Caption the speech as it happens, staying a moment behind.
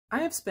I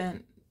have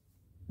spent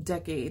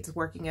decades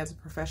working as a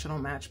professional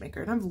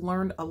matchmaker, and I've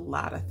learned a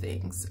lot of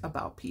things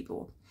about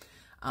people.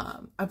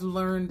 I've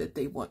learned that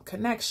they want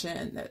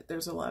connection, that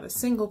there's a lot of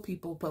single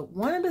people, but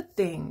one of the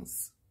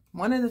things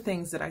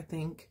that I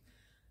think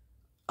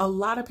a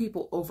lot of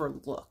people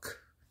overlook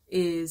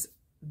is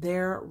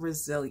their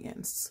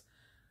resilience.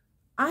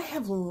 I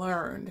have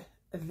learned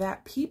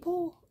that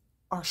people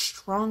are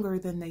stronger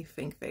than they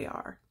think they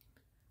are.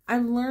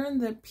 I've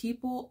learned that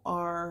people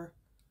are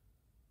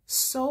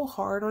so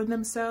hard on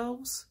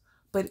themselves,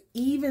 but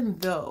even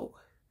though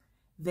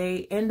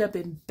they end up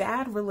in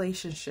bad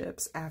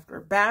relationships after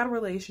bad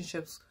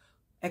relationships,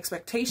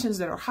 expectations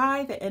that are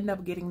high that end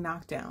up getting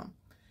knocked down,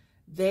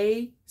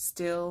 they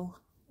still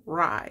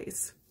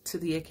rise to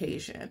the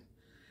occasion.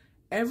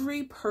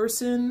 Every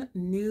person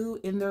new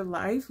in their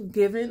life,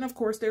 given, of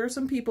course, there's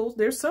some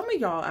of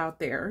y'all out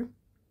there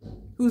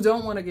who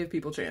don't want to give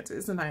people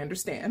chances, and I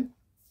understand.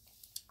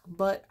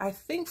 But I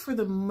think for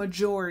the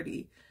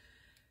majority,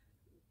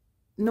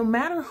 no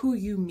matter who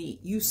you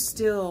meet, you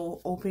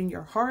still open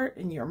your heart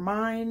and your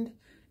mind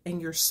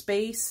and your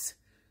space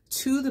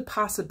to the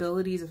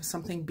possibilities of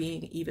something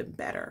being even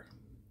better.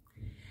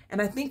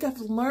 And I think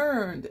I've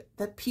learned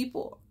that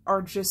people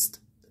are just,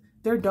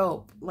 they're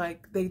dope.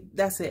 Like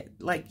that's it.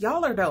 Like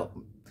y'all are dope.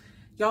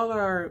 Y'all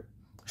are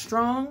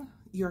strong.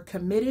 You're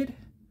committed.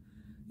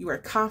 You are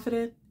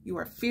confident. You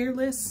are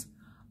fearless.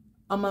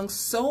 Among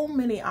so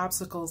many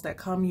obstacles that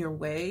come your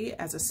way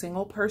as a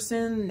single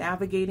person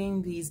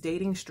navigating these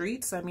dating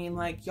streets, I mean,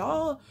 like,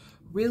 y'all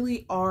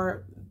really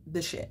are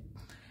the shit.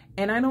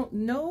 And I don't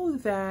know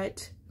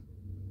that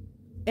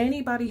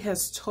anybody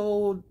has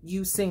told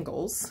you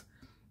singles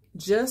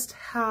just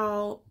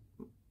how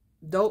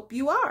dope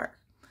you are.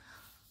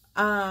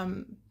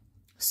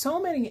 So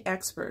many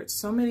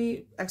experts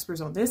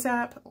on this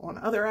app, on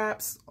other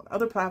apps, on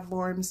other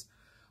platforms,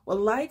 would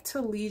like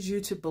to lead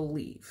you to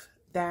believe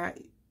that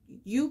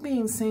you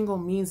being single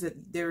means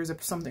that there is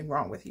something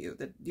wrong with you,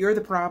 that you're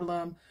the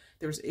problem,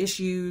 there's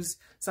issues,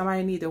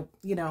 somebody need to,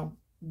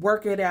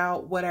 work it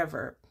out,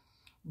 whatever.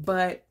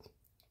 But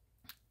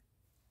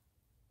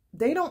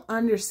they don't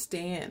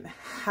understand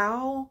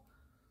how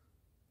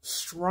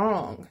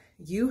strong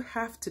you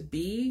have to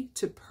be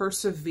to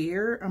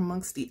persevere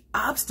amongst the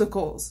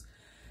obstacles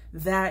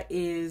that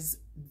is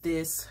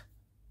this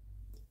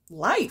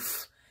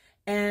life.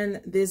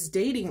 And this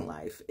dating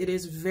life, it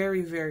is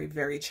very, very,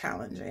 very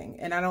challenging.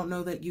 And I don't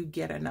know that you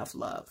get enough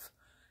love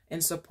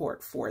and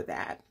support for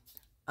that.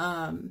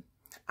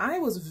 I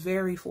was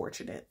very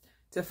fortunate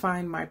to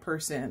find my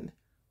person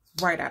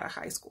right out of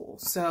high school.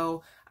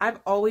 So I've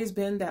always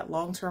been that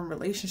long-term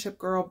relationship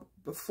girl.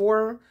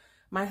 Before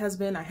my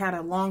husband, I had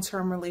a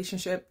long-term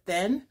relationship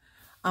then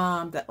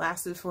that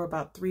lasted for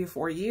about 3 or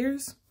 4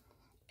 years.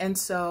 And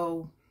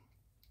so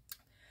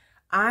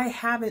I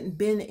haven't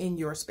been in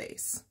your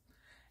space.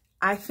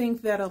 I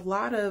think that a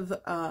lot of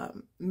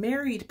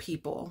married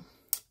people,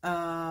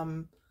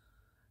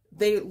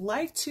 they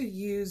like to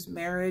use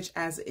marriage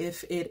as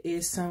if it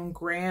is some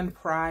grand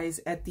prize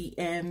at the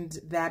end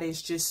that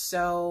is just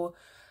so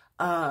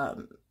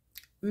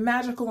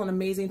magical and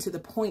amazing to the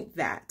point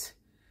that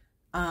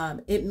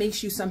it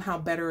makes you somehow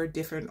better or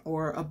different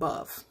or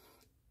above.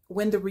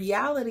 When the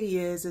reality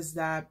is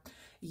that,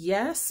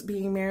 yes,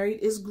 being married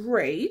is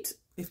great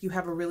if you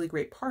have a really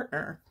great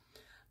partner.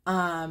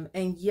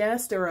 And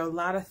yes, there are a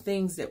lot of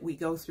things that we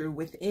go through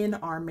within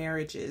our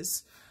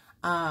marriages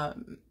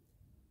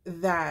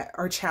that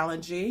are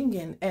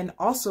challenging and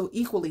also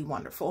equally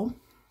wonderful.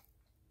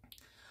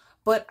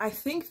 But I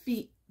think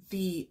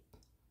the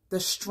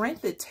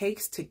strength it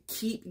takes to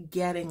keep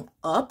getting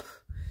up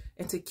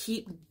and to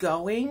keep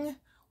going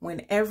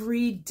when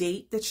every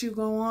date that you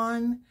go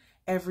on,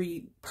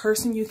 every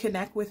person you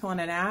connect with on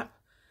an app,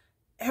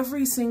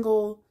 every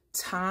single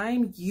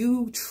time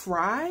you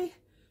try,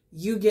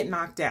 you get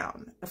knocked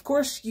down. Of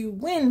course, you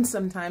win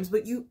sometimes,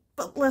 but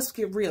let's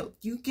get real.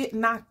 You get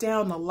knocked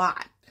down a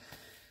lot.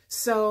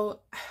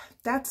 So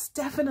that's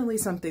definitely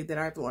something that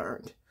I've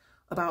learned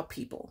about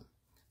people.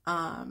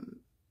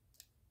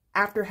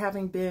 After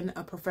having been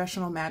a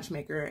professional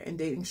matchmaker and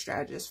dating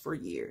strategist for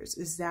years,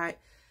 is that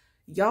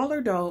y'all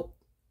are dope,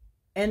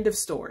 end of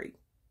story.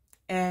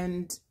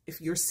 And if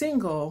you're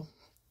single,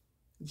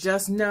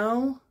 just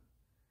know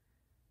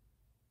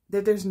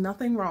that there's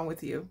nothing wrong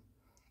with you,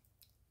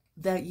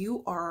 that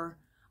you are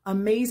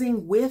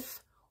amazing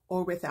with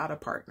or without a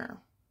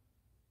partner.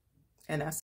 And that's